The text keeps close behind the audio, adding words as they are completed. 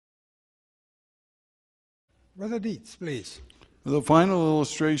Brother Dietz, please. The final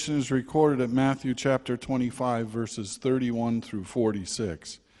illustration is recorded at Matthew chapter 25, verses 31 through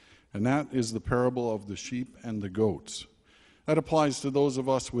 46. And that is the parable of the sheep and the goats. That applies to those of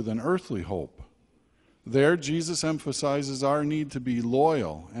us with an earthly hope. There, Jesus emphasizes our need to be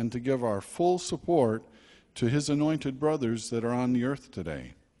loyal and to give our full support to his anointed brothers that are on the earth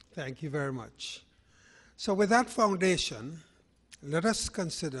today. Thank you very much. So with that foundation, let us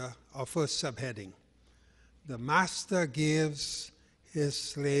consider our first subheading. The master gives his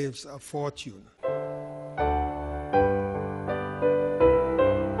slaves a fortune.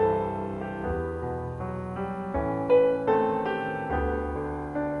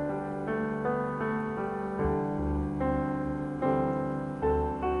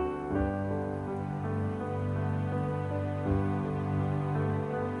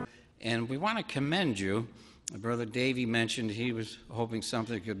 And we want to commend you. Brother Davey mentioned he was hoping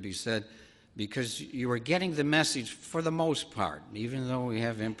something could be said because you were getting the message for the most part, even though we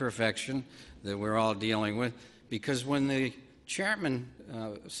have imperfection that we're all dealing with. Because when the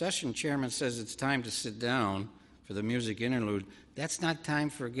session chairman says it's time to sit down for the music interlude, that's not time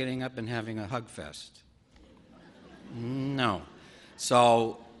for getting up and having a hug fest. No.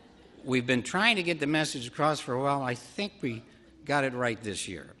 So we've been trying to get the message across for a while. I think we got it right this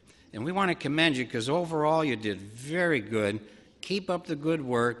year. And we want to commend you because overall you did very good. Keep up the good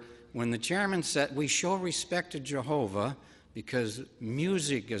work. When the chairman said we show respect to Jehovah because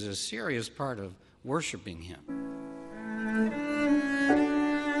music is a serious part of worshiping him.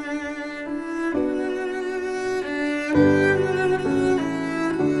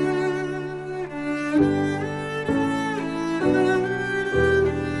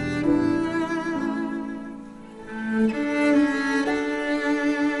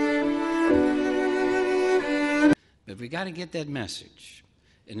 But we got to get that message.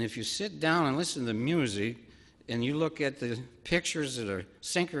 And if you sit down and listen to the music and you look at the pictures that are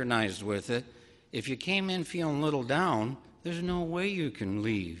synchronized with it, if you came in feeling a little down, there's no way you can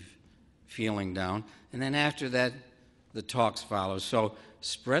leave feeling down. And then after that, the talks follow. So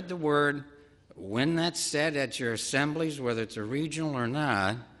spread the word. When that's said at your assemblies, whether it's a regional or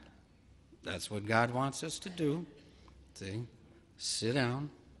not, that's what God wants us to do. See? Sit down.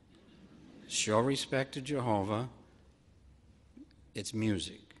 Show respect to Jehovah. It's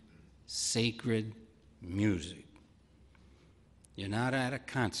music, sacred music. You're not at a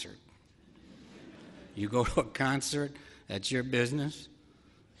concert. You go to a concert, that's your business.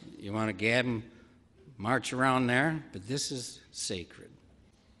 You want to gab and march around there, but this is sacred.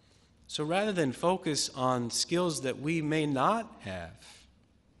 So rather than focus on skills that we may not have,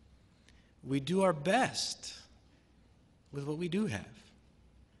 we do our best with what we do have.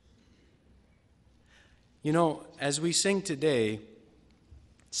 You know, as we sing today,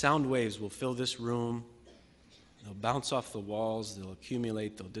 sound waves will fill this room. They'll bounce off the walls. They'll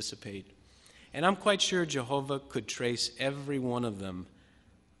accumulate. They'll dissipate. And I'm quite sure Jehovah could trace every one of them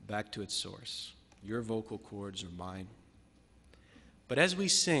back to its source, your vocal cords or mine. But as we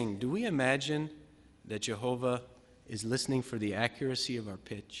sing, do we imagine that Jehovah is listening for the accuracy of our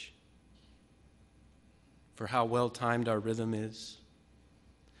pitch, for how well-timed our rhythm is,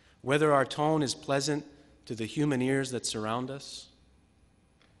 whether our tone is pleasant to the human ears that surround us?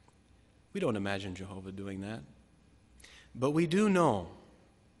 We don't imagine Jehovah doing that. But we do know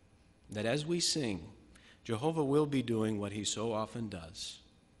that as we sing, Jehovah will be doing what he so often does.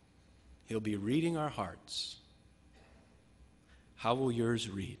 He'll be reading our hearts. How will yours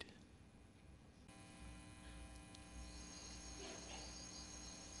read?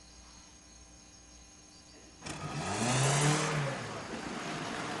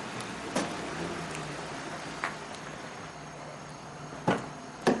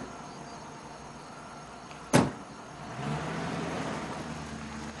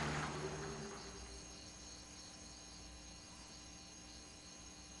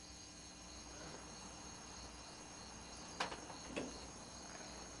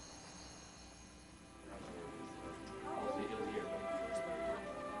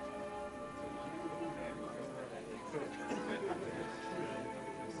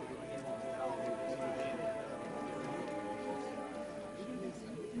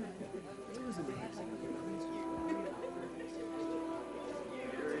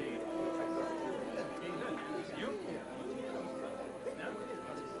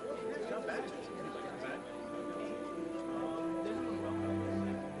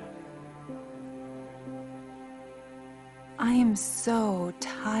 I am so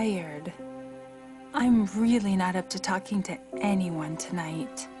tired. I'm really not up to talking to anyone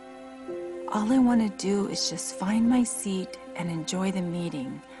tonight. All I want to do is just find my seat and enjoy the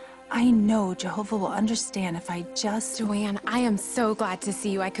meeting. I know Jehovah will understand if I just... Joanne, I am so glad to see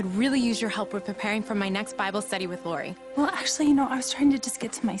you. I could really use your help with preparing for my next Bible study with Lori. Well, actually, I was trying to just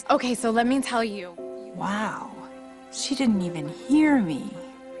get to my... Okay, so let me tell you. Wow. She didn't even hear me.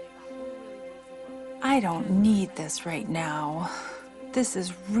 I don't need this right now. This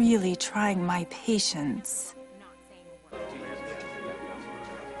is really trying my patience.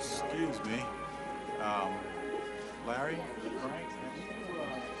 Excuse me. Larry? Frank?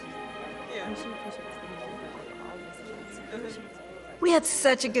 We had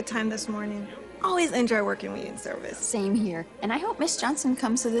such a good time this morning. Always enjoy working with you in service. Same here. And I hope Miss Johnson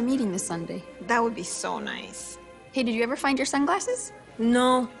comes to the meeting this Sunday. That would be so nice. Hey, did you ever find your sunglasses?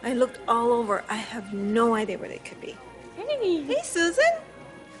 No, I looked all over. I have no idea where they could be. Hey. Hey, Susan.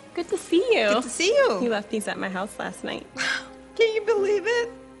 Good to see you. Good to see you. You left these at my house last night. Can you believe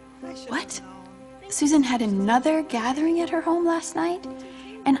it? What? Susan had another gathering at her home last night,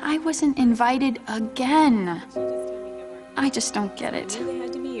 and I wasn't invited again. I just don't get it. They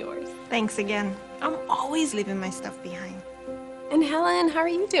had to be yours. Thanks again. I'm always leaving my stuff behind. And Helen, how are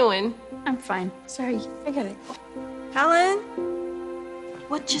you doing? I'm fine. Sorry. I gotta go. Helen?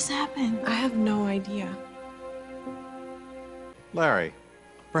 What just happened? I have no idea. Larry,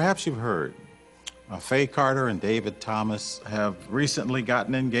 perhaps you've heard. Faye Carter and David Thomas have recently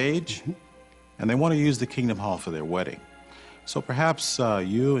gotten engaged, and they want to use the Kingdom Hall for their wedding. So perhaps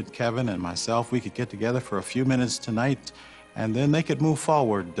you and Kevin and myself, we could get together for a few minutes tonight, and then they could move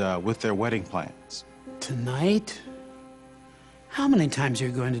forward with their wedding plans. Tonight? How many times are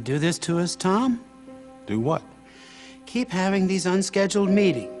you going to do this to us, Tom? Do what? Keep having these unscheduled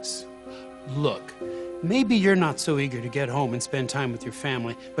meetings. Look, maybe you're not so eager to get home and spend time with your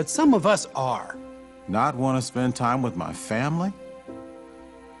family, but some of us are. Not want to spend time with my family?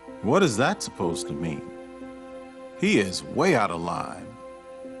 What is that supposed to mean? He is way out of line.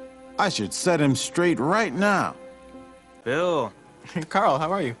 I should set him straight right now. Bill. Carl,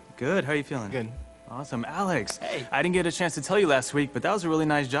 how are you? Good. How are you feeling? Good. Awesome. Alex. Hey. I didn't get a chance to tell you last week, but that was a really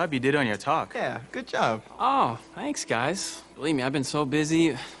nice job you did on your talk. Yeah, good job. Oh, thanks, guys. Believe me, I've been so busy,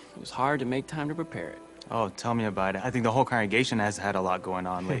 it was hard to make time to prepare it. Oh, tell me about it. I think the whole congregation has had a lot going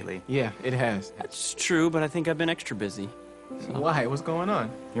on lately. Yeah, it has. That's true, but I think I've been extra busy. So. Why? What's going on?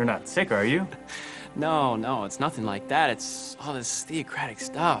 You're not sick, are you? No, it's nothing like that. It's all this theocratic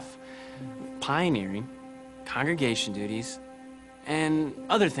stuff. Pioneering, congregation duties, and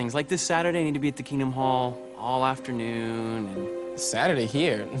other things. Like this Saturday, I need to be at the Kingdom Hall all afternoon. And Saturday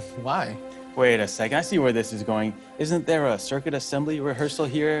here? Why? Wait a second. I see where this is going. Isn't there a circuit assembly rehearsal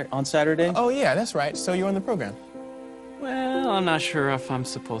here on Saturday? Oh, yeah, that's right. So you're on the program. Well, I'm not sure if I'm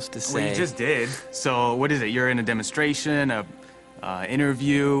supposed to say. Well, you just did. So what is it? You're in a demonstration,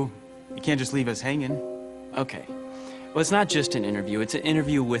 interview. You can't just leave us hanging. Okay. Well, it's not just an interview. It's an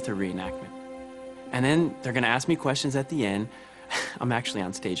interview with a reenactment. And then they're going to ask me questions at the end. I'm actually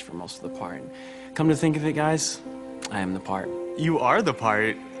on stage for most of the part. Come to think of it, guys, I am the part. You are the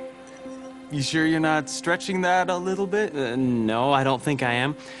part. You sure you're not stretching that a little bit? No, I don't think I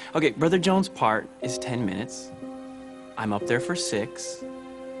am. Okay, Brother Jones' part is 10 minutes. I'm up there for 6.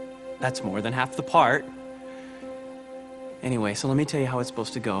 That's more than half the part. Anyway, so let me tell you how it's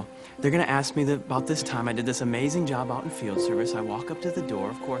supposed to go. They're going to ask me about this time I did this amazing job out in field service. I walk up to the door.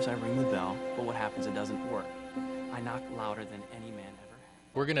 Of course, I ring the bell. But what happens? It doesn't work. I knock louder than any man ever.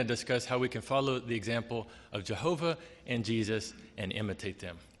 We're going to discuss how we can follow the example of Jehovah and Jesus and imitate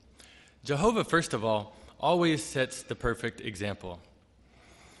them. Jehovah, first of all, always sets the perfect example.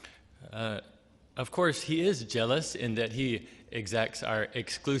 Of course, he is jealous in that he exacts our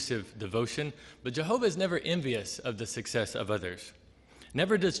exclusive devotion, but Jehovah is never envious of the success of others.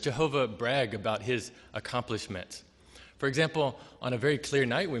 Never does Jehovah brag about his accomplishments. For example, on a very clear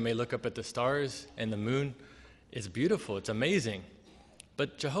night, we may look up at the stars and the moon. It's beautiful, it's amazing.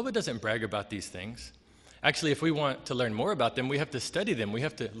 But Jehovah doesn't brag about these things. Actually, if we want to learn more about them, we have to study them. We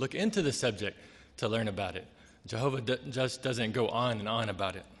have to look into the subject to learn about it. Jehovah just doesn't go on and on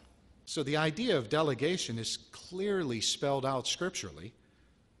about it. So the idea of delegation is clearly spelled out scripturally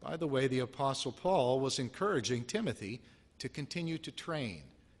by the way the Apostle Paul was encouraging Timothy to continue to train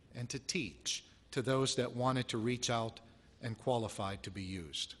and to teach to those that wanted to reach out and qualified to be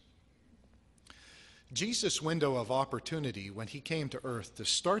used. Jesus' window of opportunity when he came to earth to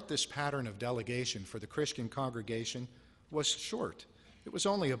start this pattern of delegation for the Christian congregation was short. It was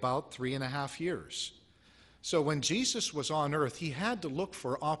only about 3.5 years. So when Jesus was on earth, he had to look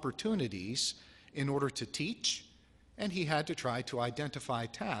for opportunities in order to teach, and he had to try to identify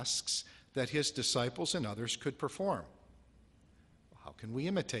tasks that his disciples and others could perform. How can we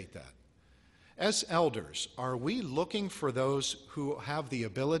imitate that? As elders, are we looking for those who have the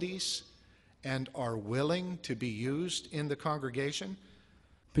abilities and are willing to be used in the congregation?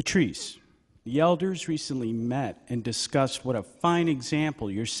 Patrice, the elders recently met and discussed what a fine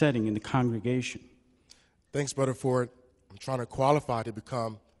example you're setting in the congregation. Thanks, Brother Ford. I'm trying to qualify to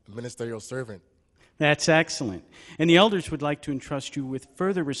become a ministerial servant. That's excellent. And the elders would like to entrust you with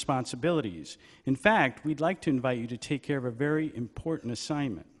further responsibilities. In fact, we'd like to invite you to take care of a very important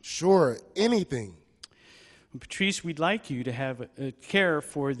assignment. Sure, anything. Patrice, we'd like you to have care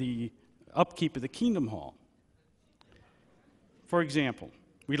for the upkeep of the Kingdom Hall. For example,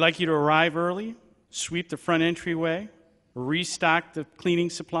 we'd like you to arrive early, sweep the front entryway, restock the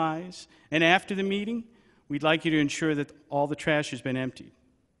cleaning supplies, and after the meeting, we'd like you to ensure that all the trash has been emptied.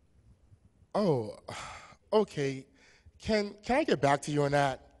 Oh, okay. Can I get back to you on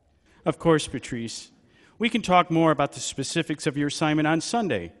that? Of course, Patrice. We can talk more about the specifics of your assignment on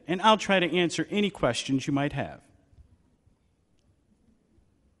Sunday, and I'll try to answer any questions you might have.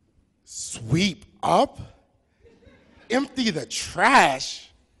 Sweep up? Empty the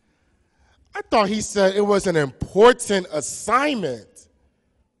trash? I thought he said it was an important assignment.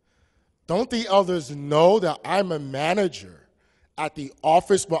 Don't the elders know that I'm a manager at the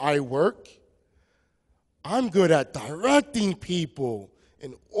office where I work? I'm good at directing people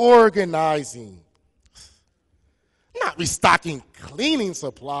and organizing, not restocking cleaning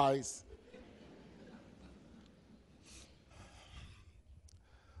supplies.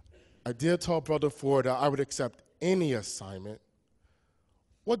 I did tell Brother Ford that I would accept any assignment.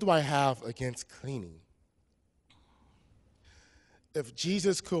 What do I have against cleaning? If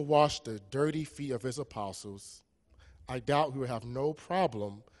Jesus could wash the dirty feet of his apostles, I doubt he would have no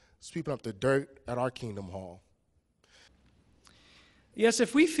problem sweeping up the dirt at our Kingdom Hall. Yes,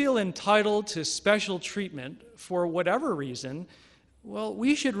 if we feel entitled to special treatment for whatever reason, well,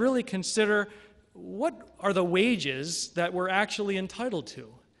 we should really consider what are the wages that we're actually entitled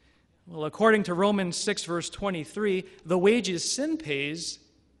to. Well, according to Romans 6, verse 23, the wages sin pays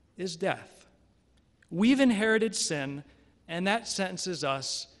is death. We've inherited sin, and that sentences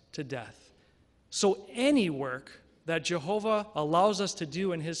us to death. So any work that Jehovah allows us to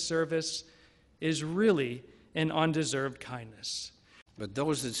do in his service is really an undeserved kindness. But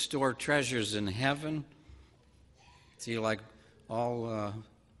those that store treasures in heaven, see, like all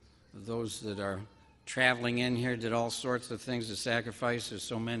those that are traveling in here did all sorts of things to sacrifice. There's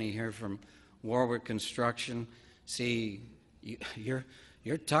so many here from Warwick Construction. See, you're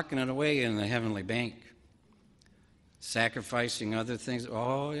tucking it away in the heavenly bank, sacrificing other things.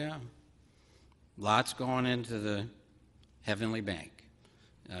 Oh, yeah. Lots going into the heavenly bank.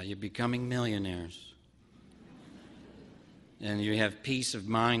 You're becoming millionaires. And you have peace of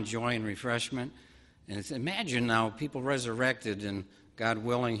mind, joy, and refreshment. And imagine now people resurrected, and God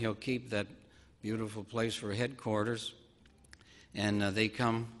willing, he'll keep that beautiful place for headquarters. And they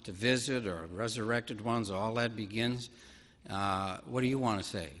come to visit, or resurrected ones, all that begins. What do you want to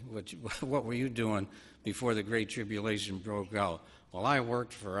say? What were you doing before the Great Tribulation broke out? Well, I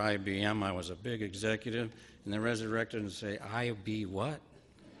worked for IBM. I was a big executive. And they're resurrected and say, IB what?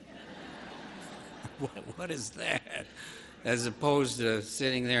 What is that? As opposed to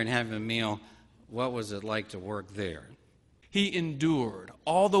sitting there and having a meal, what was it like to work there? He endured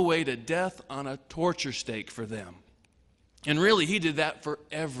all the way to death on a torture stake for them. And really, he did that for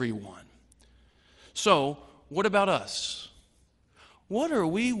everyone. So, what about us? What are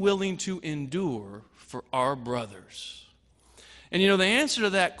we willing to endure for our brothers? And the answer to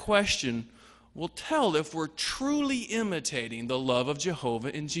that question will tell if we're truly imitating the love of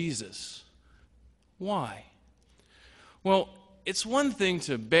Jehovah in Jesus. Why? Well, it's one thing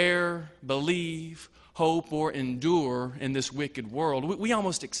to bear, believe, hope, or endure in this wicked world. We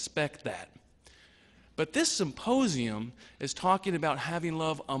almost expect that. But this symposium is talking about having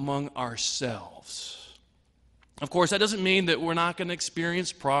love among ourselves. Of course, that doesn't mean that we're not going to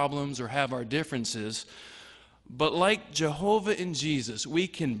experience problems or have our differences. But like Jehovah in Jesus, we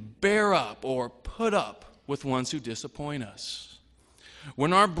can bear up or put up with ones who disappoint us.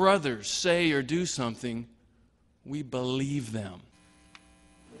 When our brothers say or do something, we believe them.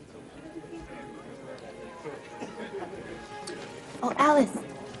 Oh, Alice.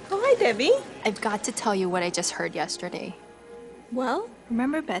 Oh, hi, Debbie. I've got to tell you what I just heard yesterday. Well?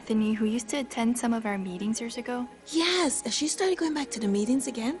 Remember Bethany, who used to attend some of our meetings years ago? Yes. Has she started going back to the meetings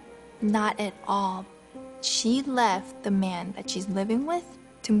again? Not at all. She left the man that she's living with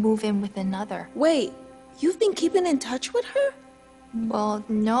to move in with another. Wait, you've been keeping in touch with her? Well,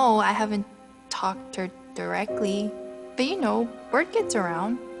 no, I haven't talked to her directly. But word gets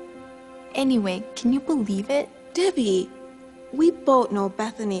around. Anyway, can you believe it? Debbie, we both know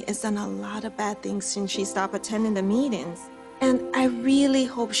Bethany has done a lot of bad things since she stopped attending the meetings. And I really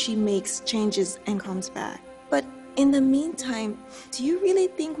hope she makes changes and comes back. But in the meantime, do you really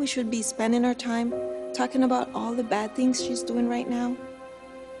think we should be spending our time talking about all the bad things she's doing right now?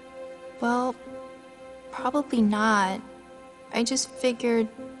 Well, probably not. I just figured,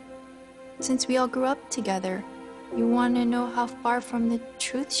 since we all grew up together, you want to know how far from the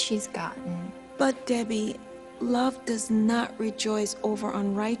truth she's gotten. But Debbie, love does not rejoice over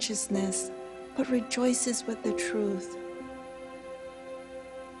unrighteousness, but rejoices with the truth.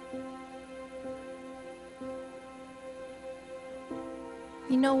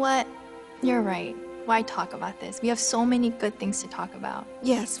 You know what? You're right. Why talk about this? We have so many good things to talk about.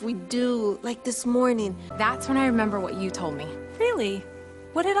 Yes, we do. Like this morning. That's when I remember what you told me. Really?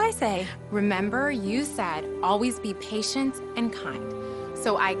 What did I say? Remember, you said, always be patient and kind.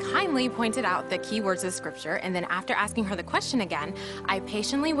 So I kindly pointed out the key words of Scripture, and then after asking her the question again, I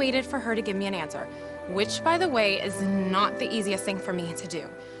patiently waited for her to give me an answer, which, by the way, is not the easiest thing for me to do.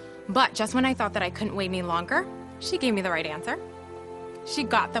 But just when I thought that I couldn't wait any longer, she gave me the right answer. She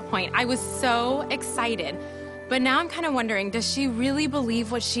got the point. I was so excited. But now I'm kind of wondering, does she really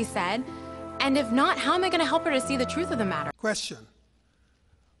believe what she said? And if not, how am I going to help her to see the truth of the matter? Question.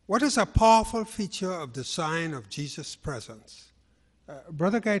 What is a powerful feature of the sign of Jesus' presence?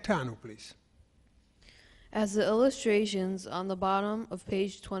 Brother Gaetano, please. As the illustrations on the bottom of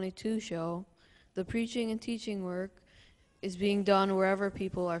page 22 show, the preaching and teaching work is being done wherever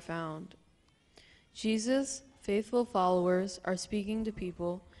people are found. Jesus' faithful followers are speaking to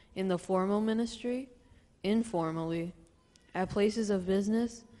people in the formal ministry, informally, at places of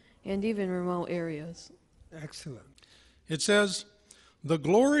business, and even remote areas. Excellent. It says, the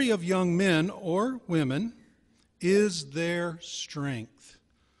glory of young men or women is their strength.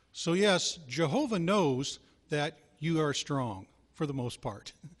 So yes, Jehovah knows that you are strong for the most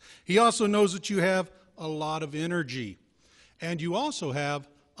part. He also knows that you have a lot of energy, and you also have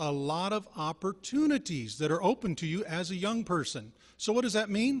a lot of opportunities that are open to you as a young person. So what does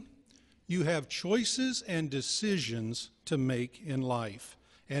that mean? You have choices and decisions to make in life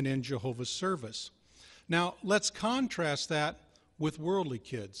and in Jehovah's service. Now, let's contrast that with worldly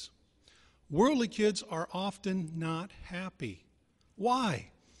kids. Worldly kids are often not happy. Why?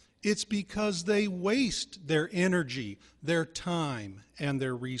 It's because they waste their energy, their time, and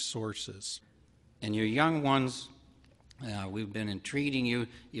their resources. And your young ones, we've been entreating you,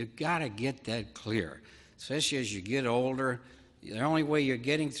 you've got to get that clear. Especially as you get older, the only way you're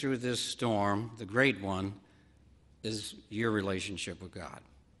getting through this storm, the great one, is your relationship with God.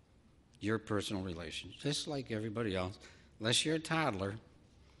 Your personal relationship, just like everybody else. Unless you're a toddler,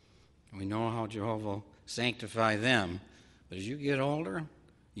 we know how Jehovah will sanctify them. But as you get older,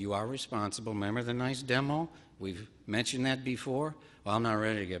 you are responsible. Remember the nice demo? We've mentioned that before. Well, I'm not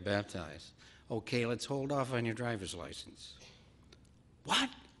ready to get baptized. Okay, let's hold off on your driver's license. What?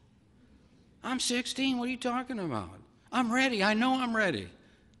 I'm 16. What are you talking about? I'm ready. I know I'm ready.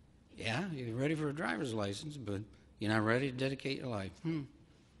 Yeah, you're ready for a driver's license, but you're not ready to dedicate your life.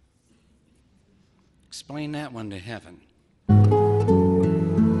 Explain that one to heaven.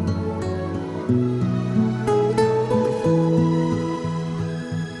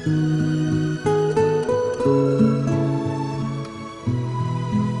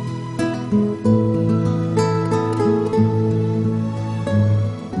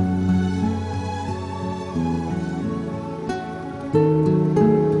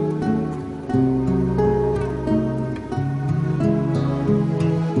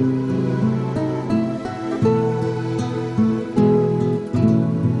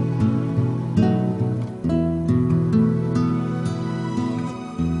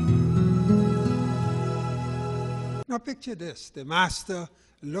 Now picture this, the master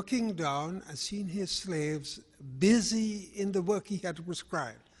looking down and seeing his slaves busy in the work he had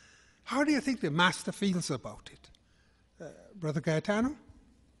prescribed. How do you think the master feels about it? Brother Gaetano?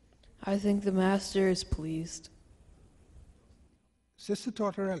 I think the master is pleased. Sister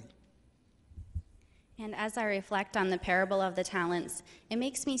Tortorelli? And as I reflect on the parable of the talents, it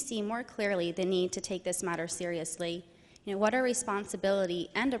makes me see more clearly the need to take this matter seriously. What a responsibility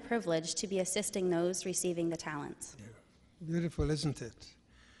and a privilege to be assisting those receiving the talents. Yeah. Beautiful, isn't it?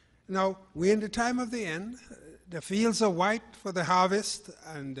 Now, we're in the time of the end. The fields are white for the harvest,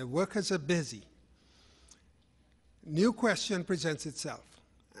 and the workers are busy. New question presents itself,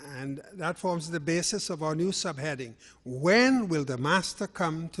 and that forms the basis of our new subheading. When will the master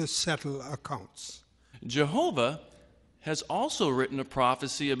come to settle accounts? Jehovah has also written a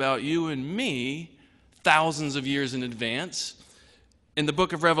prophecy about you and me thousands of years in advance. In the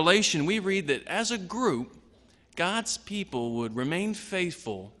book of Revelation, we read that as a group, God's people would remain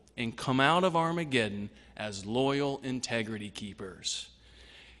faithful and come out of Armageddon as loyal integrity keepers.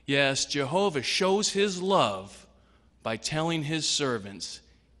 Yes, Jehovah shows his love by telling his servants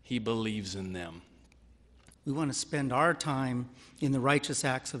he believes in them. We want to spend our time in the righteous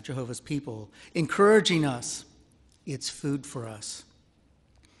acts of Jehovah's people, encouraging us. It's food for us.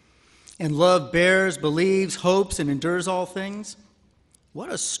 And love bears, believes, hopes, and endures all things.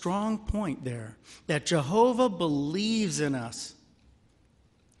 What a strong point there, that Jehovah believes in us.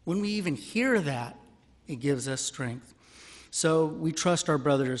 When we even hear that, it gives us strength. So we trust our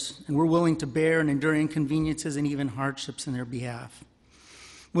brothers, and we're willing to bear and endure inconveniences and even hardships in their behalf.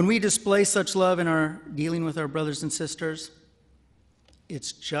 When we display such love in our dealing with our brothers and sisters,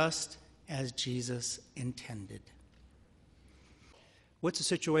 it's just as Jesus intended. What's the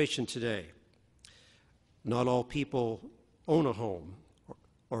situation today? Not all people own a home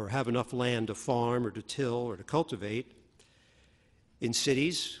or have enough land to farm or to till or to cultivate. In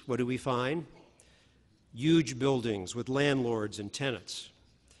cities, what do we find? Huge buildings with landlords and tenants.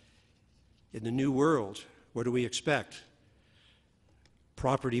 In the new world, what do we expect?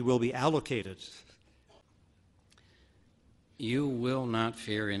 Property will be allocated. You will not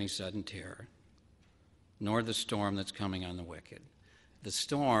fear any sudden terror, nor the storm that's coming on the wicked. The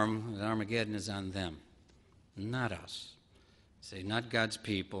storm at Armageddon is on them, not us. Say, not God's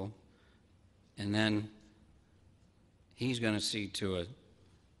people. And then he's going to see to it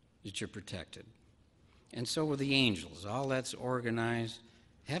that you're protected. And so with the angels, all that's organized.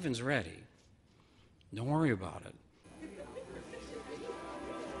 Heaven's ready. Don't worry about it.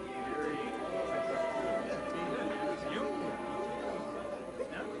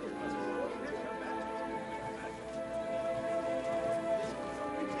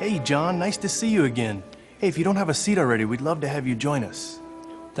 Hey, John, nice to see you again. Hey, if you don't have a seat already, we'd love to have you join us.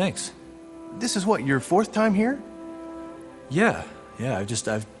 Thanks. This is what, your fourth time here? Yeah,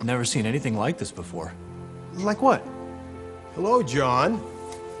 I've never seen anything like this before. Like what? Hello, John.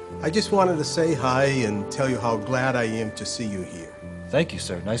 I just wanted to say hi and tell you how glad I am to see you here. Thank you,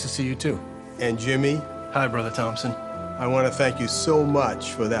 sir. Nice to see you, too. And Jimmy? Hi, Brother Thompson. I want to thank you so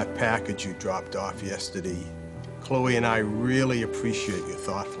much for that package you dropped off yesterday. Chloe and I really appreciate your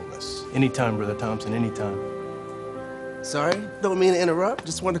thoughtfulness. Anytime, Brother Thompson, anytime. Sorry, don't mean to interrupt.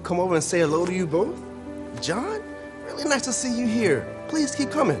 Just wanted to come over and say hello to you both. John, really nice to see you here. Please keep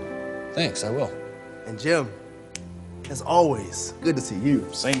coming. Thanks, I will. And Jim, as always, good to see you.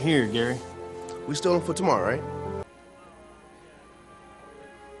 Same here, Gary. We still in for tomorrow, right?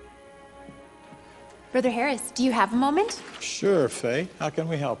 Brother Harris, do you have a moment? Sure, Faye. How can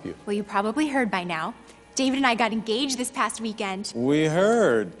we help you? Well, you probably heard by now. David and I got engaged this past weekend. We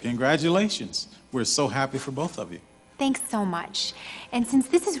heard. Congratulations. We're so happy for both of you. Thanks so much. And since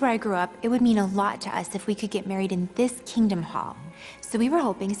this is where I grew up, it would mean a lot to us if we could get married in this kingdom hall. So we were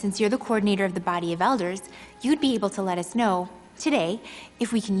hoping, since you're the coordinator of the body of elders, you'd be able to let us know today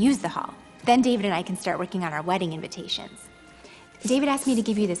if we can use the hall. Then David and I can start working on our wedding invitations. David asked me to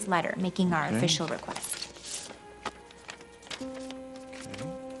give you this letter, making our official request.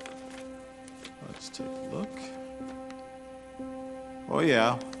 Let's take a look. Oh,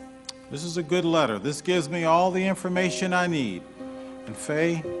 yeah. This is a good letter. This gives me all the information I need. And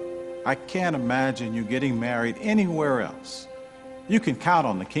Faye, I can't imagine you getting married anywhere else. You can count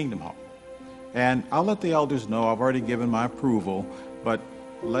on the Kingdom Hall. And I'll let the elders know I've already given my approval, but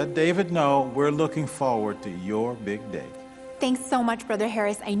let David know we're looking forward to your big day. Thanks so much, Brother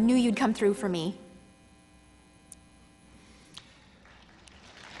Harris. I knew you'd come through for me.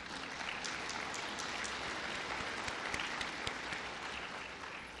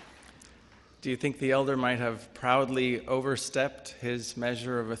 Do you think the elder might have proudly overstepped his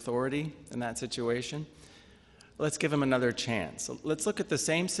measure of authority in that situation? Let's give him another chance. Let's look at the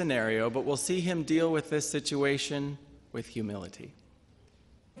same scenario, but we'll see him deal with this situation with humility.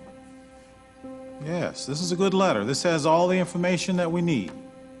 Yes, this is a good letter. This has all the information that we need.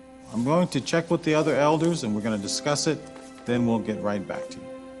 I'm going to check with the other elders, and we're going to discuss it. Then we'll get right back to you.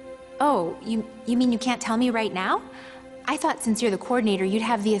 Oh, you mean you can't tell me right now? I thought since you're the coordinator, you'd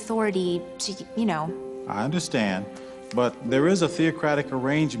have the authority to, I understand, but there is a theocratic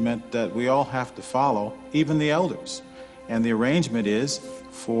arrangement that we all have to follow, even the elders. And the arrangement is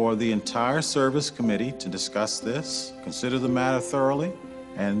for the entire service committee to discuss this, consider the matter thoroughly,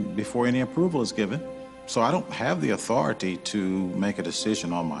 and before any approval is given. So I don't have the authority to make a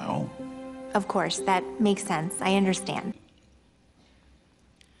decision on my own. Of course, that makes sense. I understand.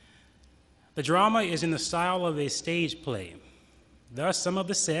 The drama is in the style of a stage play. Thus, some of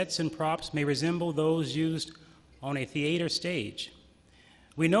the sets and props may resemble those used on a theater stage.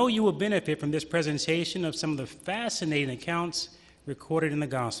 We know you will benefit from this presentation of some of the fascinating accounts recorded in the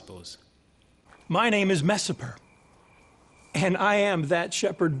Gospels. My name is Messiper, and I am that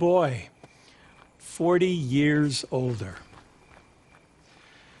shepherd boy, 40 years older.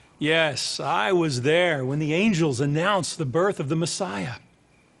 Yes, I was there when the angels announced the birth of the Messiah.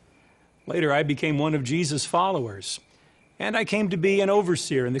 Later, I became one of Jesus' followers, and I came to be an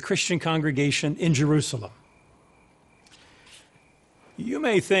overseer in the Christian congregation in Jerusalem. You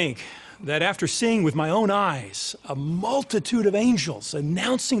may think that after seeing with my own eyes a multitude of angels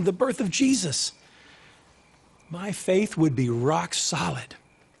announcing the birth of Jesus, my faith would be rock solid.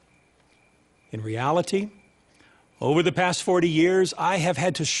 In reality, over the past 40 years, I have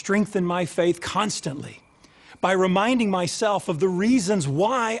had to strengthen my faith constantly by reminding myself of the reasons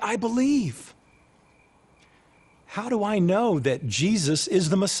why I believe. How do I know that Jesus is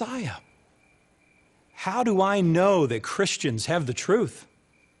the Messiah? How do I know that Christians have the truth?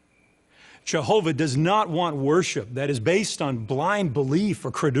 Jehovah does not want worship that is based on blind belief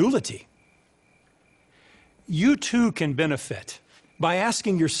or credulity. You too can benefit by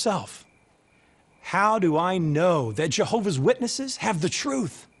asking yourself, how do I know that Jehovah's Witnesses have the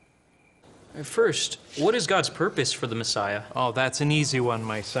truth? First, what is God's purpose for the Messiah? Oh, that's an easy one,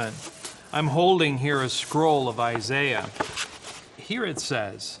 my son. I'm holding here a scroll of Isaiah. Here it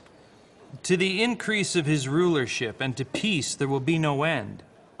says, "To the increase of his rulership and to peace there will be no end,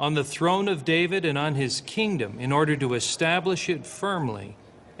 on the throne of David and on his kingdom, in order to establish it firmly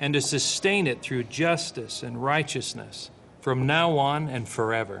and to sustain it through justice and righteousness, from now on and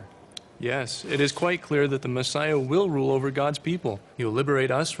forever." Yes, it is quite clear that the Messiah will rule over God's people. He will liberate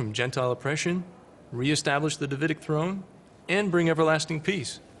us from Gentile oppression, reestablish the Davidic throne, and bring everlasting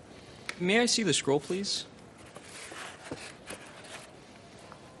peace. May I see the scroll, please?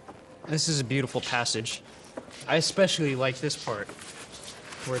 This is a beautiful passage. I especially like this part,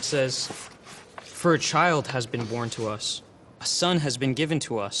 where it says, "For a child has been born to us, a son has been given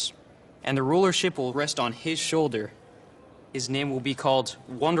to us, and the rulership will rest on his shoulder. His name will be called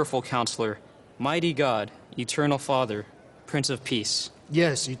Wonderful Counselor, Mighty God, Eternal Father, Prince of Peace."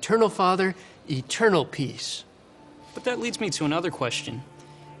 Yes, Eternal Father, eternal peace. But that leads me to another question.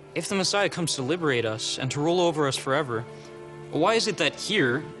 If the Messiah comes to liberate us and to rule over us forever, why is it that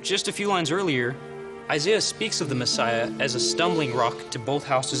here, just a few lines earlier, Isaiah speaks of the Messiah as a stumbling rock to both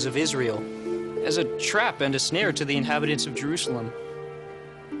houses of Israel, as a trap and a snare to the inhabitants of Jerusalem?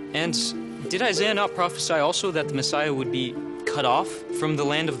 And did Isaiah not prophesy also that the Messiah would be cut off from the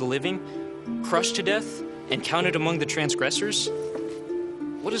land of the living, crushed to death, and counted among the transgressors?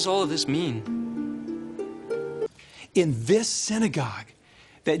 What does all of this mean? In this synagogue,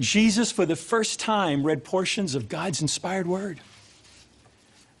 that Jesus for the first time read portions of God's inspired word.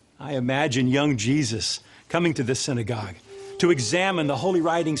 I imagine young Jesus coming to this synagogue to examine the holy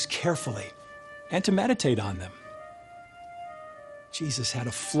writings carefully and to meditate on them. Jesus had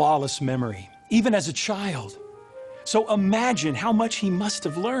a flawless memory, even as a child. So imagine how much he must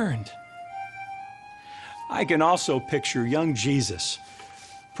have learned. I can also picture young Jesus,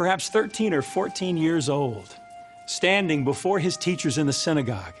 perhaps 13 or 14 years old, standing before his teachers in the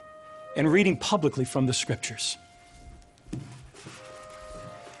synagogue and reading publicly from the scriptures.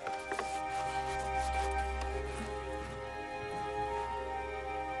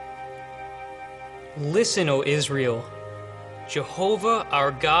 Listen, O Israel. Jehovah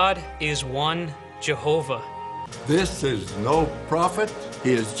our God is one Jehovah. This is no prophet.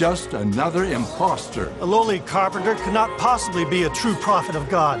 He is just another impostor. A lowly carpenter could not possibly be a true prophet of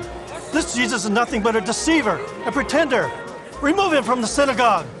God. This Jesus is nothing but a deceiver, a pretender. Remove him from the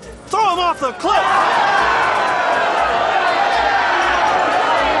synagogue. Throw him off the cliff!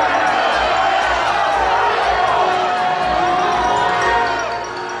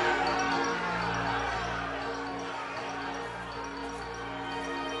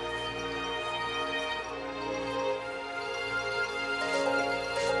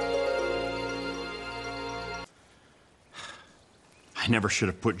 I never should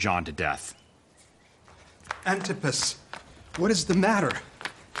have put John to death. Antipas, what is the matter?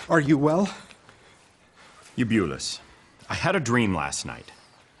 Are you well? Eubulus, I had a dream last night.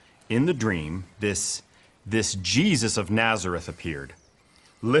 In the dream, this Jesus of Nazareth appeared,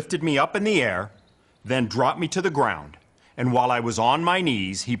 lifted me up in the air, then dropped me to the ground. And while I was on my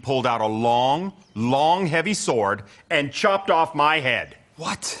knees, he pulled out a long, heavy sword and chopped off my head.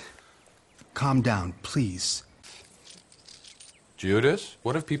 What? Calm down, please. Judas,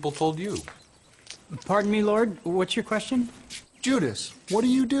 what have people told you? Pardon me, Lord, what's your question? Judas, what are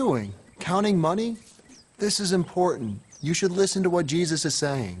you doing? Counting money? This is important. You should listen to what Jesus is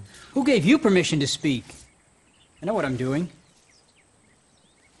saying. Who gave you permission to speak? I know what I'm doing.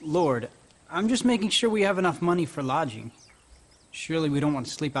 Lord, I'm just making sure we have enough money for lodging. Surely we don't want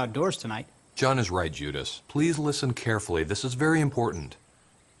to sleep outdoors tonight. John is right, Judas. Please listen carefully. This is very important.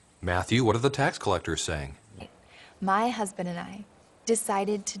 Matthew, what are the tax collectors saying? My husband and I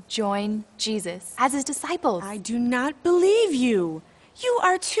decided to join Jesus as his disciples. I do not believe you. You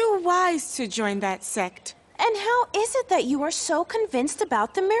are too wise to join that sect. And how is it that you are so convinced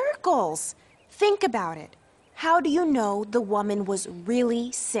about the miracles? Think about it. How do you know the woman was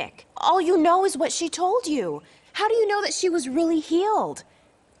really sick? All you know is what she told you. How do you know that she was really healed?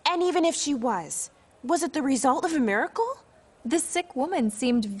 And even if she was it the result of a miracle? The sick woman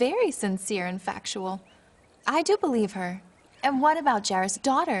seemed very sincere and factual. I do believe her. And what about Jairus'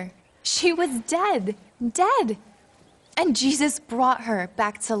 daughter? She was dead. Dead. And Jesus brought her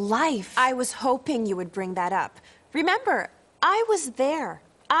back to life. I was hoping you would bring that up. Remember, I was there.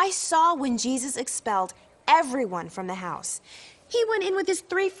 I saw when Jesus expelled everyone from the house. He went in with his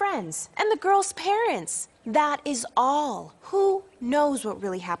 3 friends and the girl's parents. That is all. Who knows what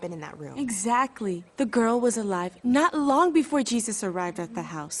really happened in that room? Exactly. The girl was alive not long before Jesus arrived at the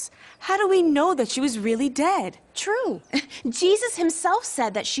house. How do we know that she was really dead? True. Jesus himself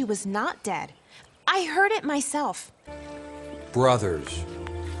said that she was not dead. I heard it myself. Brothers,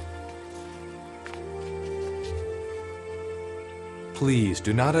 please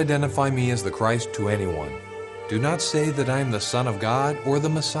do not identify me as the Christ to anyone. Do not say that I am the Son of God or the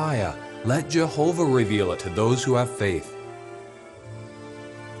Messiah. Let Jehovah reveal it to those who have faith.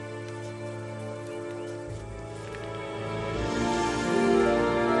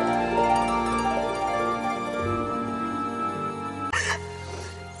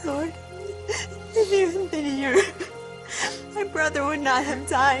 Lord, if you had been here, my brother would not have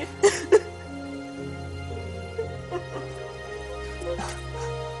died.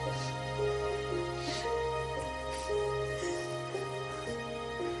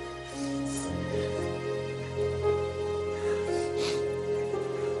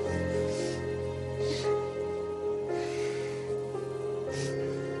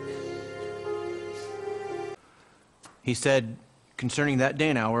 He said, concerning that day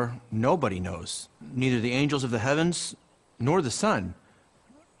and hour, nobody knows, neither the angels of the heavens nor the Son,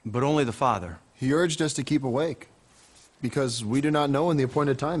 but only the Father. He urged us to keep awake, because we do not know when the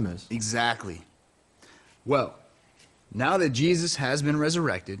appointed time is. Exactly. Well, now that Jesus has been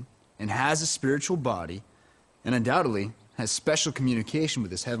resurrected and has a spiritual body, and undoubtedly has special communication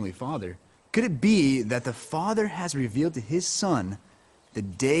with his heavenly Father, could it be that the Father has revealed to his Son the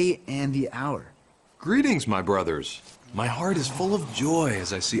day and the hour? Greetings, my brothers. My heart is full of joy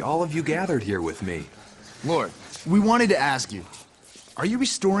as I see all of you gathered here with me. Lord, we wanted to ask you, are you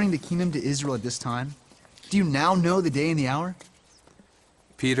restoring the kingdom to Israel at this time? Do you now know the day and the hour?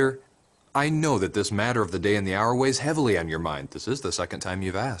 Peter, I know that this matter of the day and the hour weighs heavily on your mind. This is the second time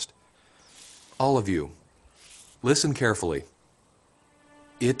you've asked. All of you, listen carefully.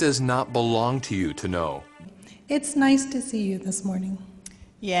 It does not belong to you to know. It's nice to see you this morning.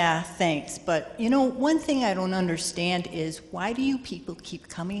 Yeah, thanks. But, one thing I don't understand is why do you people keep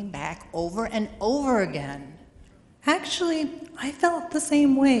coming back over and over again? Actually, I felt the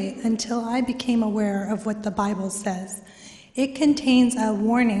same way until I became aware of what the Bible says. It contains a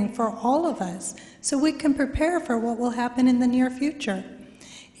warning for all of us so we can prepare for what will happen in the near future.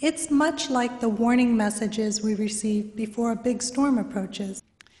 It's much like the warning messages we receive before a big storm approaches.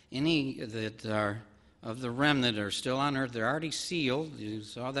 Any that are of the remnant are still on earth, they're already sealed. You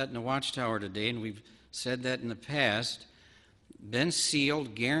saw that in the watchtower today, and we've said that in the past. Been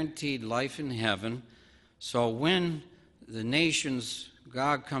sealed, guaranteed life in heaven. So when the nations,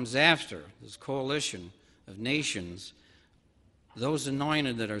 God comes after, this coalition of nations, those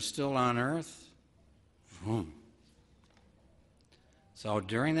anointed that are still on earth, boom. So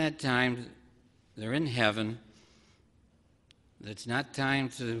during that time, they're in heaven. It's not time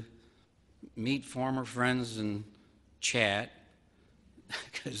to meet former friends and chat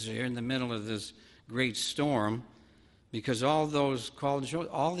because they're in the middle of this great storm, because all those called and chosen,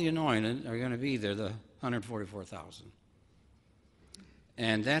 all the anointed are going to be there, the 144,000.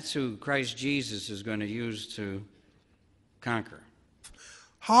 And that's who Christ Jesus is going to use to conquer.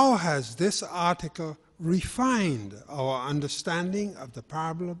 How has this article refined our understanding of the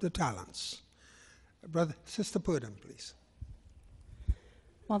parable of the talents? Sister Purdon, please.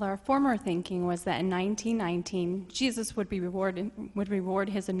 Well, our former thinking was that in 1919, Jesus would reward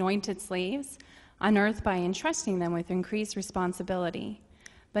his anointed slaves on earth by entrusting them with increased responsibility.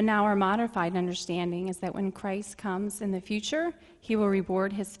 But now our modified understanding is that when Christ comes in the future, he will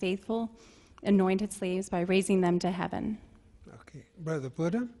reward his faithful anointed slaves by raising them to heaven. Okay. Brother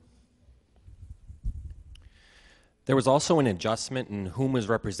Purdon? There was also an adjustment in whom was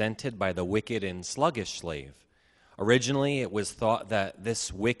represented by the wicked and sluggish slave. Originally, it was thought that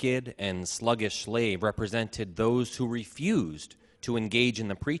this wicked and sluggish slave represented those who refused to engage in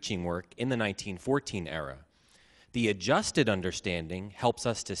the preaching work in the 1914 era. The adjusted understanding helps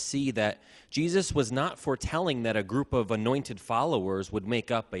us to see that Jesus was not foretelling that a group of anointed followers would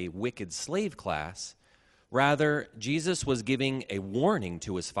make up a wicked slave class. Rather, Jesus was giving a warning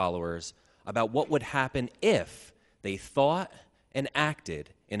to his followers about what would happen if they thought and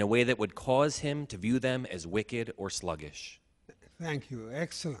acted in a way that would cause him to view them as wicked or sluggish. Thank you.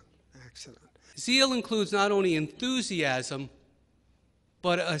 Excellent. Excellent. Zeal includes not only enthusiasm,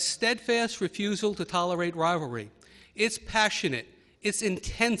 but a steadfast refusal to tolerate rivalry. It's passionate. It's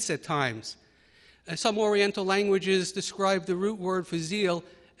intense at times. Some Oriental languages describe the root word for zeal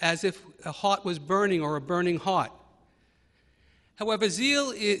as if a heart was burning or a burning heart. However,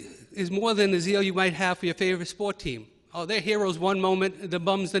 zeal is more than the zeal you might have for your favorite sport team. Oh, they're heroes one moment, the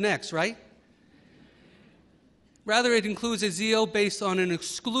bums the next, right? Rather, it includes a zeal based on an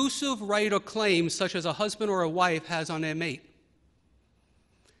exclusive right or claim, such as a husband or a wife has on their mate.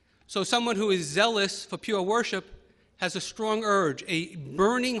 So someone who is zealous for pure worship has a strong urge, a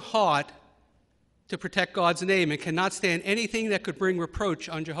burning heart to protect God's name and cannot stand anything that could bring reproach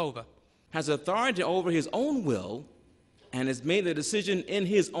on Jehovah. Has authority over his own will and has made the decision in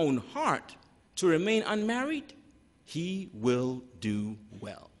his own heart to remain unmarried, he will do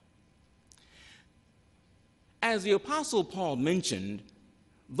well. As the Apostle Paul mentioned,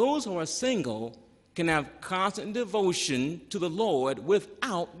 those who are single can have constant devotion to the Lord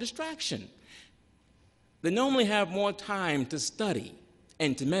without distraction. They normally have more time to study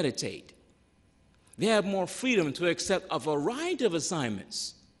and to meditate. They have more freedom to accept a variety of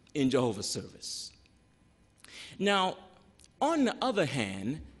assignments in Jehovah's service. Now, on the other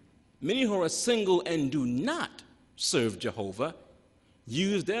hand, many who are single and do not serve Jehovah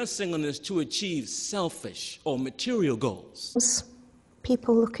use their singleness to achieve selfish or material goals.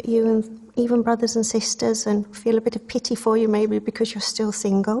 People look at you, and even brothers and sisters, and feel a bit of pity for you maybe because you're still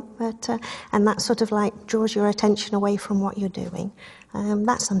single, and that sort of like draws your attention away from what you're doing.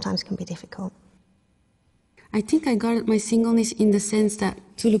 That sometimes can be difficult. I think I got my singleness in the sense that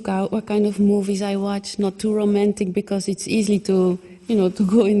to look out what kind of movies I watch, not too romantic because it's easy to, to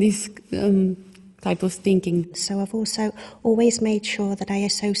go in this type of thinking. So I've also always made sure that I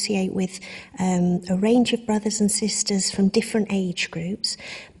associate with a range of brothers and sisters from different age groups,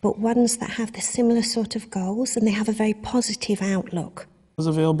 but ones that have the similar sort of goals and they have a very positive outlook. Was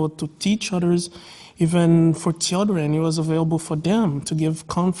available to teach others, even for children. He was available for them to give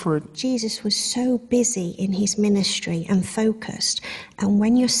comfort. Jesus was so busy in his ministry and focused, and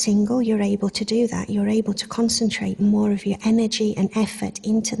when you're single, you're able to do that. You're able to concentrate more of your energy and effort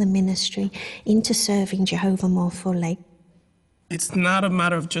into the ministry, into serving Jehovah more fully. It's not a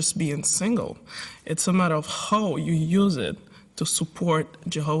matter of just being single. It's a matter of how you use it to support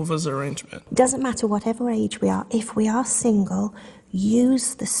Jehovah's arrangement. It doesn't matter whatever age we are. If we are single,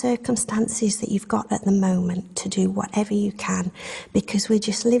 use the circumstances that you've got at the moment to do whatever you can, because we're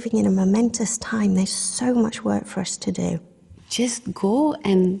just living in a momentous time. There's so much work for us to do. Just go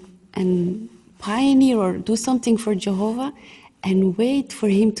and pioneer or do something for Jehovah and wait for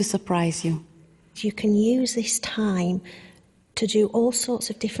him to surprise you. You can use this time to do all sorts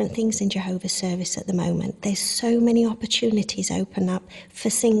of different things in Jehovah's service at the moment. There's so many opportunities open up for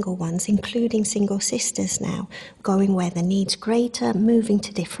single ones, including single sisters now, going where the need's greater, moving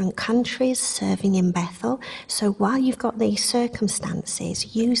to different countries, serving in Bethel. So while you've got these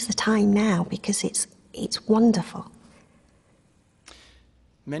circumstances, use the time now because it's wonderful.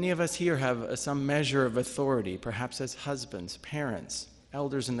 Many of us here have some measure of authority, perhaps as husbands, parents,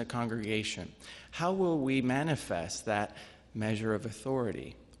 elders in the congregation. How will we manifest that measure of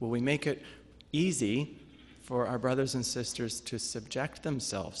authority? Will we make it easy for our brothers and sisters to subject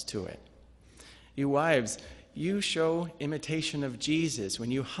themselves to it? You wives, you show imitation of Jesus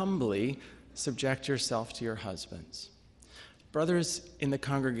when you humbly subject yourself to your husbands. Brothers in the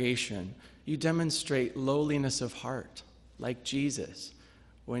congregation, you demonstrate lowliness of heart like Jesus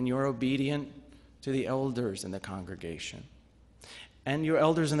when you're obedient to the elders in the congregation. And your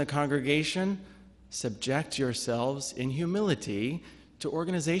elders in the congregation, subject yourselves in humility to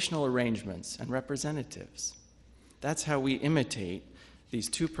organizational arrangements and representatives. That's how we imitate these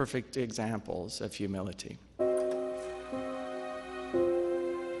two perfect examples of humility.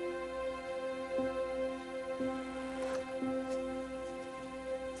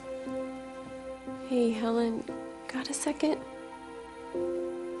 Hey, Helen, got a second?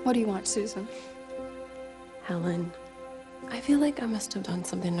 What do you want, Susan? Helen, I feel like I must have done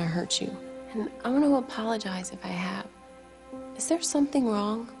something to hurt you. And I want to apologize if I have. Is there something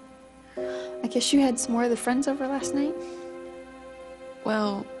wrong? I guess you had some more of the friends over last night?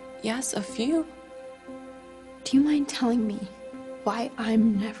 Well, yes, a few. Do you mind telling me why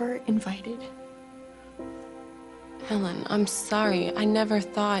I'm never invited? Helen, I'm sorry. I never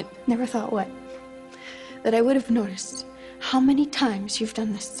thought... Never thought what? That I would have noticed how many times you've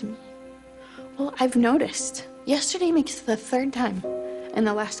done this to me. Well, I've noticed. Yesterday makes the third time in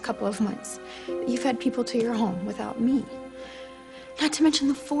the last couple of months that you've had people to your home without me. Not to mention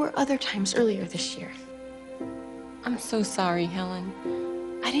the 4 other times earlier this year. I'm so sorry, Helen.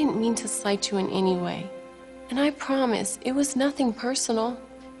 I didn't mean to slight you in any way. And I promise, it was nothing personal.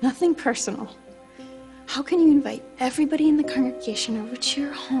 Nothing personal? How can you invite everybody in the congregation over to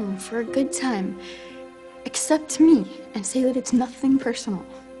your home for a good time, except me, and say that it's nothing personal?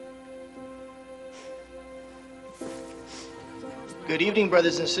 Good evening,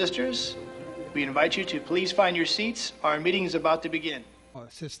 brothers and sisters. We invite you to please find your seats. Our meeting is about to begin.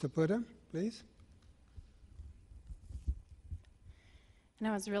 Sister Pudham, please. And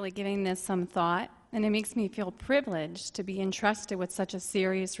I was really giving this some thought, and it makes me feel privileged to be entrusted with such a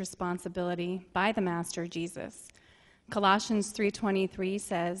serious responsibility by the Master Jesus. Colossians 3:23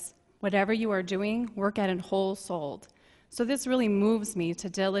 says, "Whatever you are doing, work at it whole-souled." So this really moves me to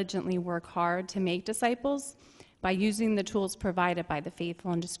diligently work hard to make disciples by using the tools provided by the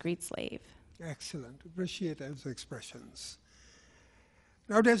faithful and discreet slave. Excellent. Appreciate those expressions.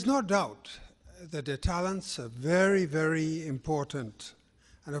 Now, there's no doubt that the talents are very, very important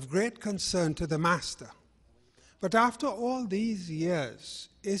and of great concern to the Master. But after all these years,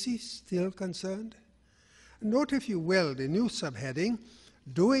 is he still concerned? Note, if you will, the new subheading,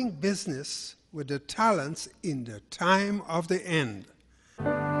 Doing Business with the Talents in the Time of the End.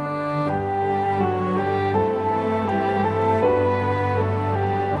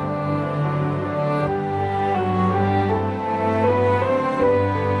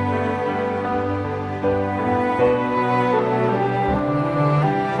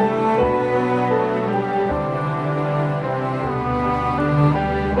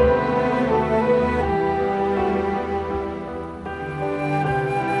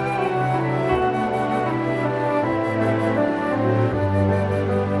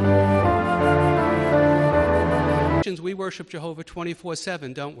 We worship Jehovah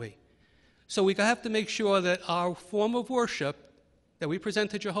 24/7, don't we? So we have to make sure that our form of worship that we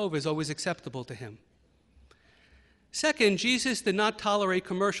present to Jehovah is always acceptable to him. Second, Jesus did not tolerate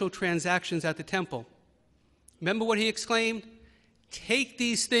commercial transactions at the temple. Remember what he exclaimed? "Take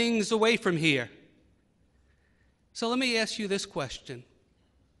these things away from here." So let me ask you this question.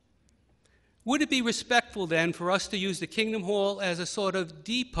 Would it be respectful then for us to use the Kingdom Hall as a sort of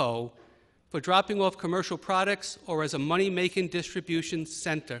depot for dropping off commercial products or as a money-making distribution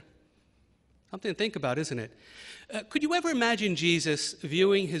center? Something to think about, isn't it? Could you ever imagine Jesus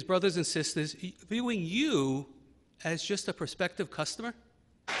viewing his brothers and sisters, viewing you as just a prospective customer?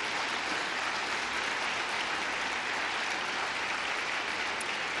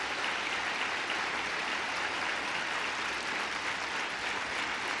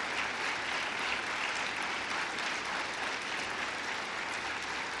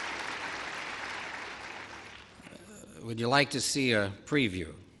 Would you like to see a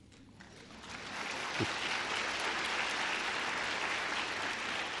preview?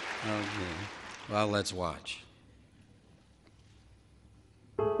 Okay. Well, let's watch.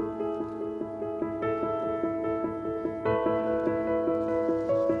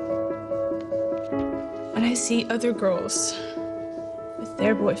 When I see other girls with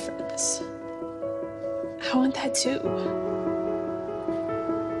their boyfriends, I want that too.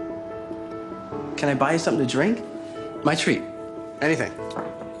 Can I buy you something to drink? My treat. Anything.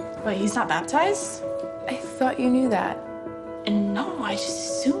 Wait, he's not baptized? I thought you knew that. And no, I just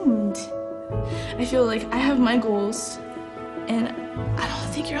assumed. I feel like I have my goals, and I don't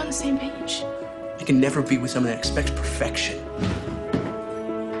think you're on the same page. I can never be with someone that expects perfection.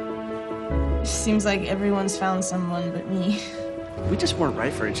 It seems like everyone's found someone but me. We just weren't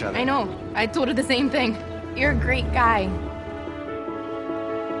right for each other. I know. I told her the same thing. You're a great guy.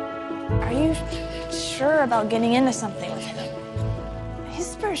 Are you sure about getting into something with him? His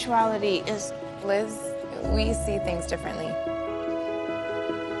spirituality is... Liz, we see things differently.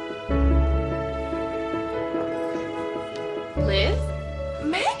 Liz?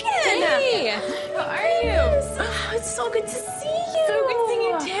 Megan! Hey! How are you? Oh, it's so good to see you! So good to see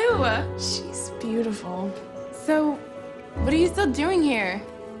you too! She's beautiful. So, what are you still doing here?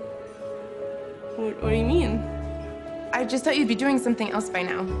 What do you mean? I just thought you'd be doing something else by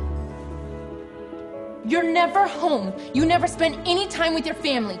now. You're never home. You never spend any time with your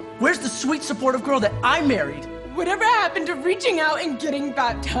family. Where's the sweet, supportive girl that I married? Whatever happened to reaching out and getting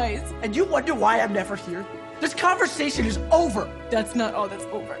baptized? And you wonder why I'm never here? This conversation is over. That's not all that's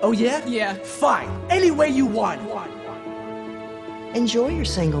over. Oh, yeah? Yeah. Fine. Any way you want. Enjoy your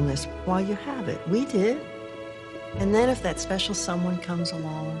singleness while you have it. We did. And then if that special someone comes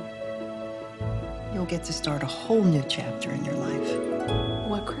along, you'll get to start a whole new chapter in your life.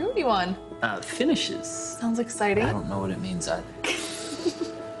 What crew are you on? Finishes. Sounds exciting. I don't know what it means either.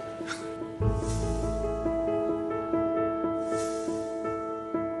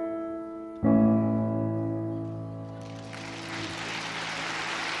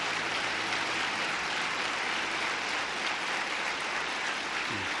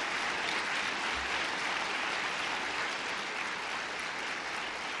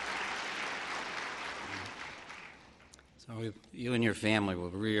 So you and your family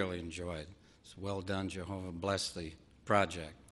will really enjoy it. It's well done, Jehovah. Bless the project.